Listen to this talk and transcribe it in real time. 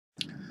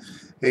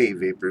Hey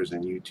vapors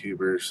and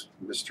YouTubers,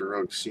 Mr.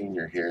 Rogue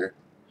Sr. here.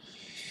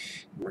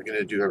 We're going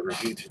to do a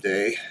review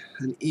today,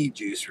 an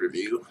e-juice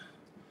review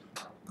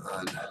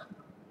on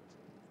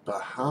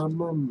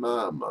Bahama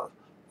Mama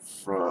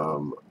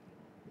from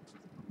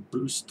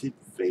Boosted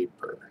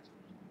Vapor.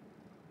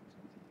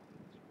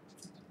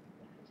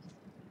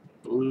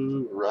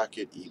 Blue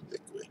Rocket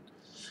E-Liquid.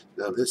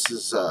 Now this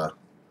is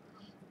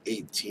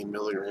 18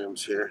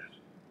 milligrams here.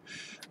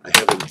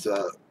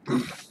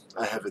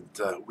 I haven't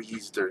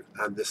wheezed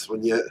on this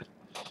one yet.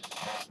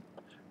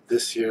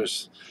 This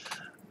here's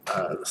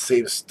the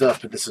same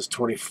stuff, but this is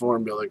 24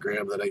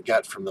 milligram that I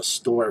got from the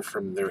store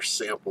from their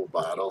sample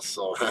bottle.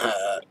 So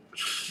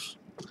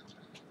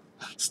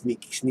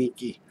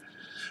sneaky.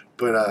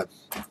 But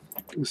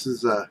this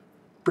is a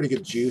pretty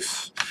good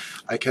juice.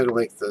 I kind of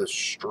like the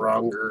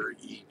stronger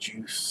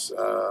e-juice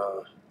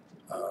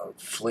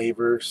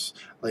flavors.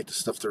 I like the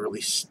stuff that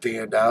really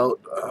stand out.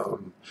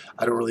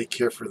 I don't really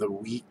care for the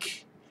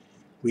weak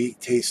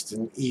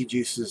tasting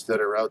e-juices that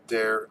are out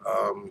there.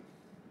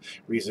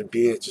 Reason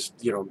being, it's just,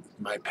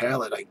 my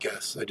palate, I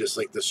guess. I just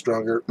like the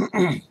stronger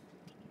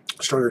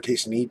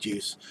tasting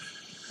e-juice.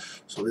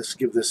 So let's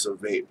give this a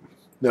vape.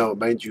 Now,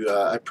 mind you,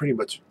 I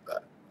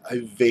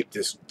vaped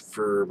this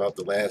for about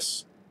the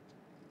last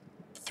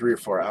 3 or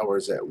 4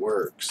 hours at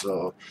work.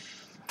 So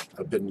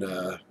I've been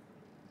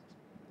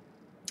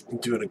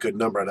doing a good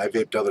number, and I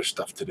vaped other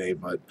stuff today,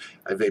 but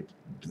I vaped,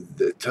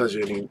 it tells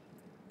you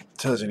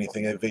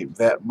anything, I vaped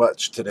that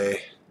much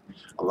today,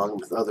 along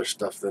with other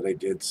stuff that I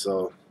did.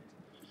 So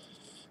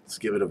let's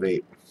give it a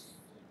vape.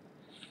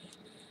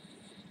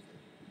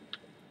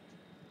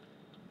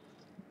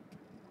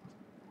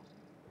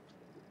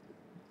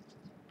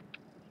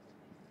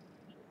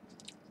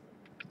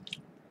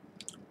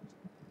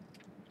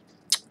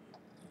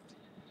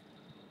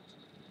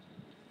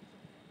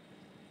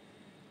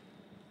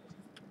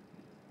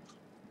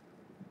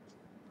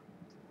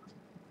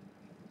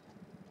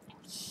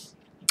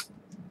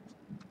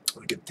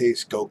 I can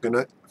taste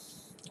coconut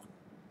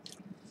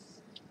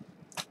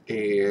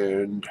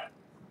and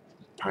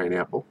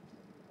pineapple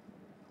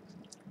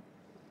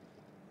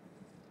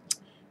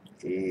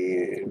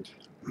and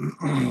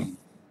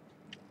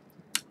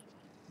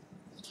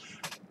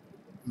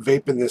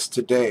vaping this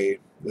today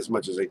as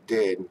much as I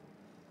did,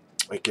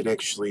 I can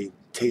actually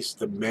taste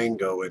the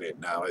mango in it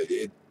now.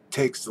 It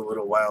takes a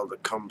little while to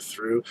come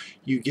through.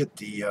 You get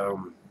the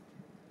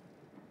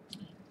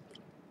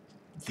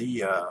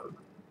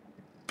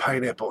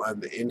pineapple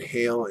on the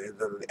inhale, and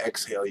then the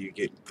exhale you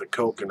get the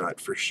coconut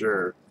for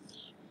sure.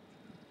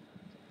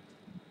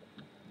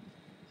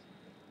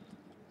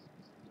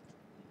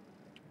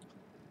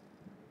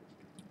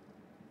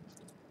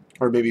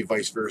 Or maybe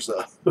vice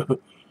versa.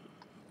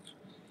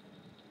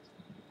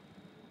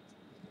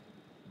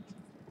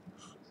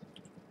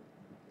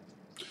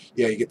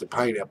 Yeah, you get the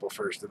pineapple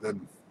first and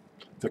then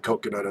the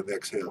coconut on the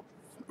exhale.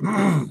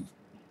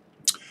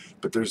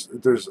 But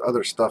there's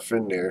other stuff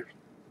in there,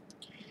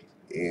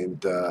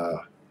 and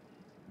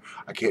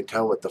I can't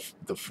tell what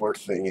the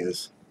fourth thing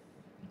is.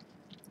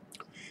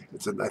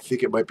 I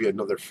think it might be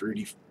another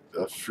fruity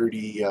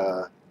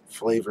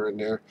flavor in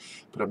there,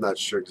 but I'm not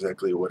sure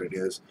exactly what it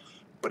is.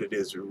 But it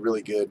is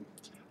really good.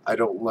 I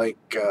don't like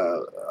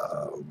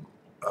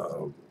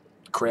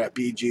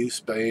crappy juice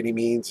by any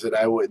means, and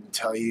I wouldn't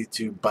tell you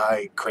to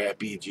buy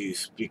crappy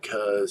juice,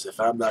 because if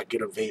I'm not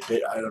going to vape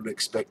it, I don't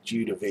expect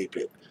you to vape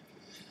it.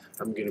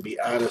 I'm going to be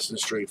honest and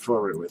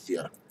straightforward with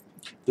you.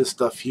 This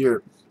stuff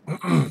here,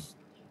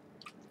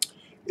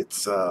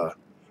 it's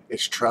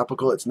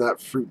tropical. It's not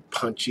fruit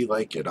punchy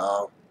like at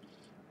all.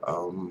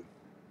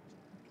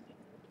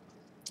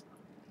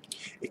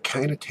 It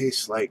kind of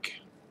tastes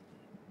like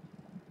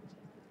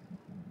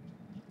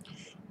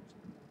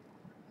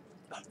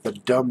the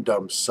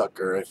Dum-Dum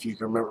sucker. If you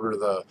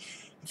remember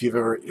if you've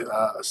ever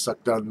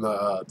sucked on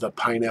the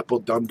Pineapple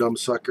Dum-Dum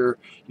sucker,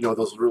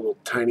 those little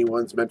tiny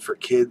ones meant for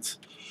kids.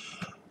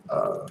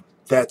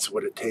 That's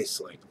what it tastes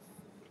like.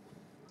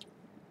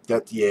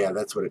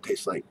 That's what it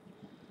tastes like.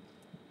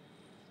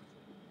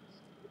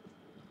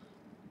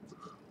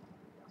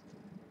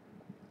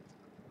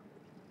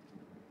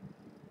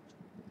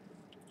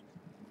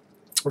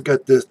 I've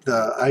got this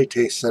eye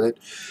taste set at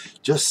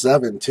just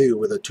 7 too,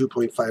 with a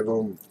 2.5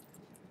 ohm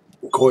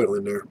coil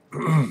in there.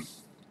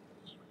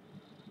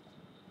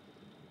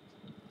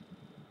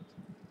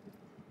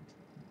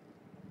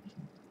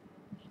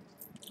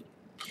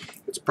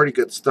 It's pretty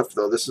good stuff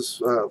though. This is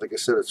like I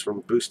said, it's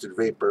from Boosted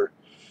Vapor.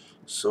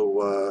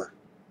 So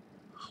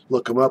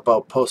look them up.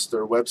 I'll post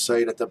their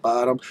website at the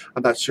bottom.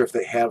 I'm not sure if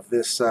they have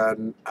this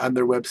on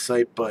their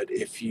website, but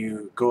if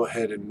you go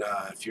ahead and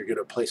if you're going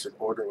to place an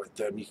order with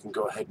them, you can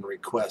go ahead and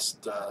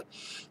request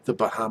the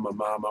Bahama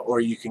Mama, or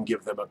you can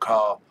give them a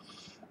call,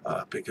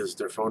 because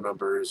their phone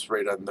number is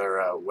right on their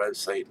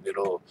website, and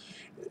it'll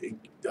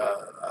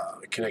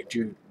connect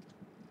you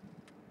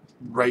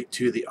right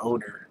to the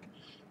owner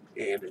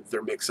and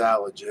their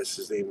mixologist.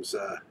 His name's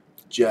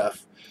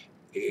Jeff,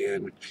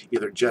 and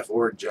either Jeff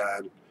or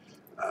John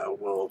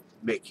will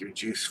make your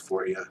juice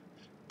for you.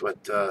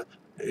 But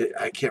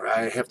I can't.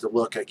 I have to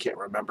look. I can't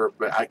remember,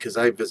 but because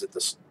I visit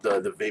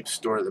the vape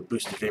store, the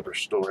Boosted Vapor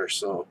store,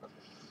 so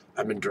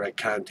I'm in direct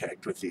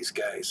contact with these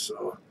guys.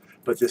 So,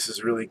 but this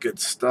is really good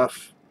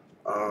stuff.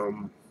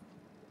 Um,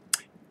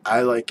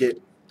 I like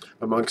it.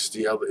 Amongst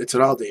the other, it's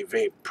an all-day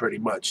vape pretty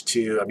much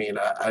too. I mean,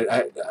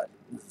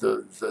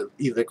 the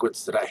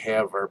e-liquids that I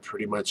have are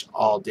pretty much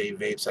all-day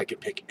vapes. I can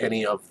pick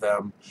any of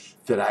them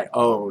that I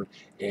own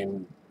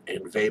and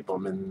vape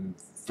them, and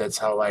that's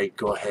how I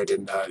go ahead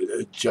and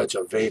judge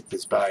a vape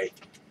is by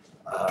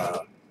uh,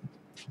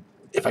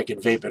 if I can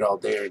vape it all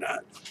day or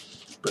not.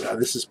 But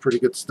this is pretty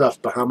good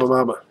stuff. Bahama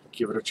Mama,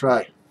 give it a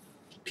try.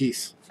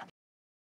 Peace.